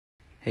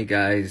Hey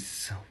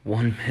guys,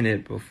 1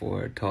 minute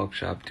before Talk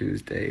Shop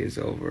Tuesday is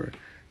over,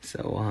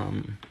 so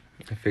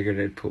I figured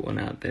I'd put one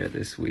out there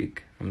this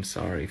week. I'm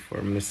sorry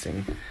for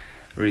missing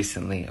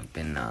recently. I've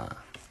been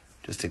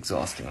just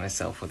exhausting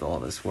myself with all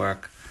this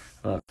work.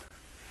 Look,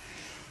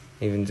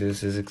 even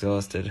Zeus is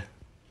exhausted.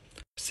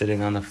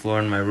 Sitting on the floor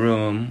in my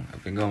room,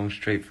 I've been going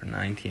straight for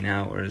 19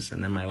 hours,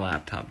 and then my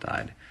laptop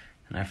died,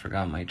 and I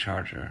forgot my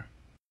charger.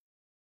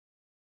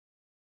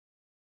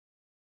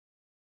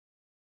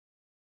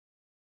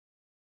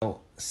 So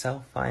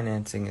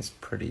self-financing is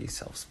pretty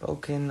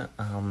self-spoken.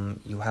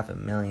 You have $1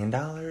 million.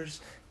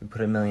 You put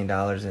 $1 million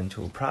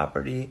into a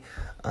property.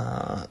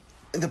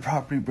 The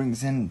property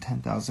brings in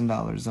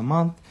 $10,000 a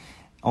month.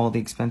 All the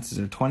expenses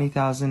are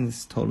 $20,000. This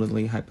is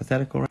totally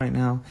hypothetical right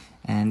now.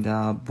 And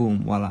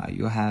boom, voila,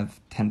 you have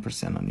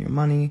 10% on your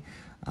money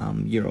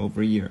year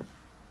over year.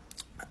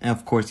 And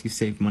of course, you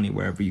save money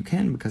wherever you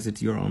can because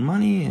it's your own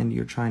money and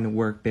you're trying to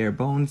work bare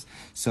bones,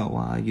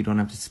 so you don't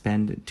have to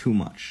spend too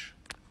much.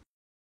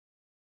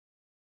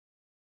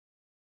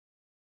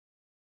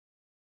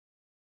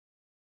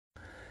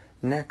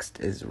 Next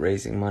is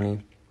raising money,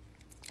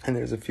 and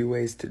there's a few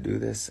ways to do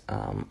this.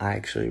 I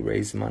actually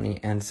raise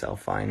money and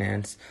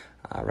self-finance.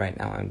 Right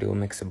now I'm doing a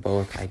mix of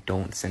both. I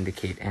don't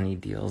syndicate any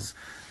deals,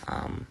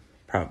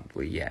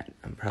 probably yet.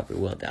 I'm probably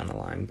well down the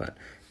line, but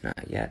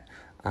not yet.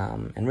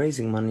 And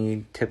raising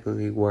money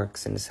typically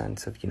works in the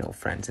sense of,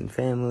 friends and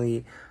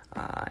family,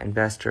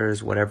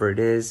 investors, whatever it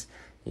is.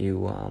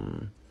 You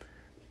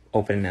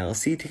open an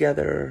LLC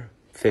together,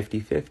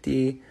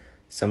 50-50.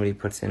 Somebody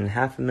puts in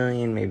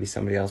 $500,000, maybe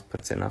somebody else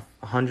puts in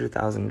 $100,000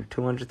 or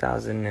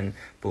 $200,000, and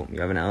boom, you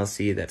have an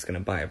LLC that's going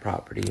to buy a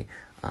property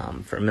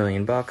for $1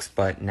 million,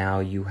 but now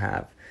you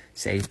have,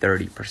 say,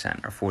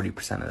 30% or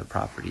 40% of the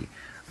property.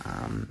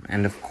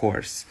 And of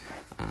course,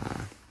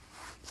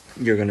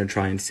 you're going to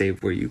try and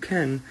save where you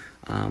can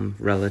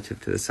relative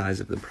to the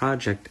size of the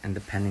project and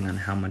depending on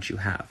how much you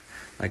have.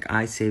 Like,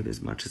 I save as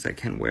much as I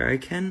can where I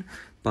can,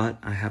 but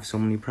I have so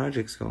many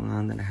projects going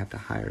on that I have to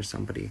hire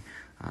somebody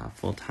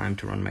full-time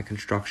to run my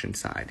construction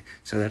side.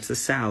 So that's a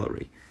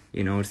salary.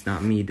 It's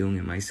not me doing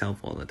it myself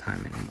all the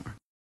time anymore.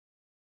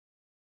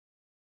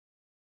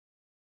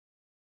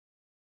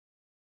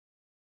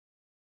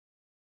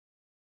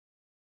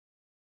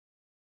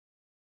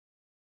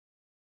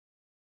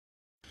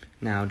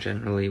 Now,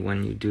 generally,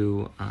 when you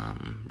do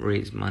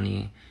raise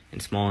money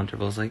in small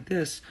intervals like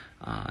this,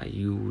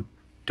 you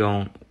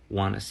don't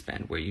want to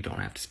spend where you don't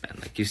have to spend.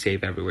 Like, you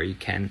save everywhere you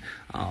can,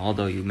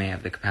 although you may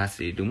have the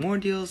capacity to do more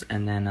deals,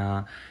 and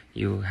then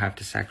you have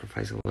to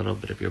sacrifice a little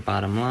bit of your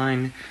bottom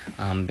line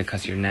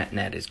because your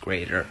net is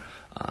greater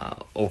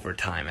over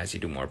time as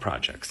you do more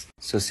projects.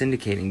 So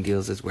syndicating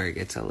deals is where it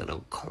gets a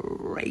little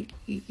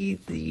crazy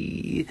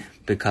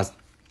because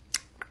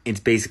it's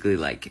basically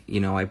like,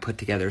 I put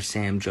together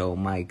Sam, Joe,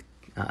 Mike,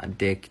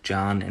 Dick,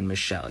 John, and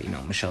Michelle.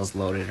 Michelle's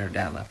loaded. Her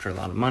dad left her a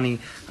lot of money.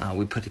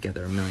 We put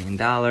together $1 million.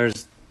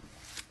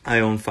 I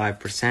own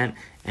 5%,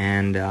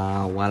 and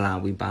voila,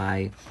 we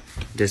buy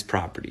this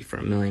property for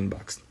 $1 million.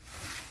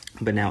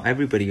 But now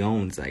everybody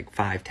owns like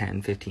 5,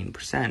 10,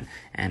 15%,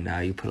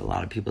 and you put a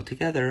lot of people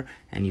together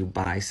and you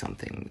buy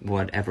something,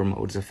 whatever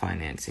modes of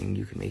financing,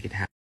 you can make it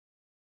happen.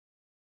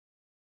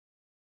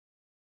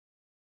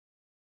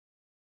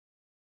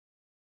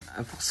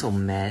 I've also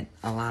met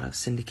a lot of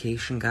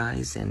syndication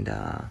guys, and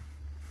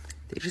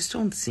they just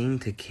don't seem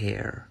to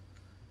care,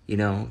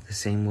 the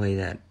same way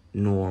that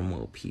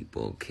normal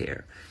people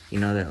care.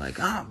 They're like,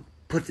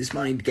 put this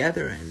money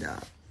together and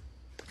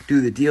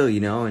do the deal,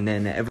 and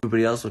then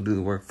everybody else will do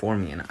the work for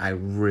me. And I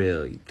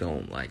really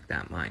don't like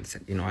that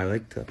mindset. I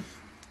like to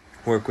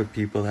work with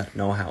people that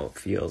know how it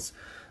feels,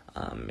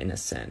 in a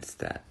sense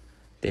that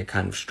they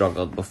kind of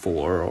struggled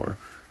before or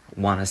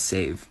want to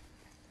save.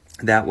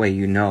 That way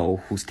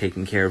who's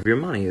taking care of your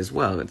money as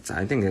well.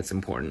 I think that's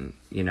important,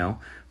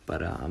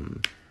 But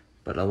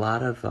a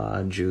lot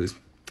of Jews,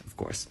 of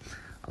course,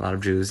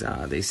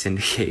 they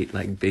syndicate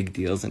like big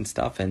deals and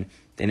stuff, and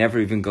they never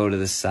even go to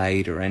the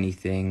site or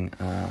anything.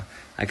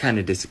 I kind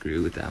of disagree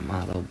with that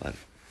model, but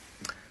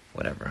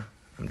whatever.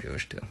 I'm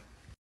Jewish too.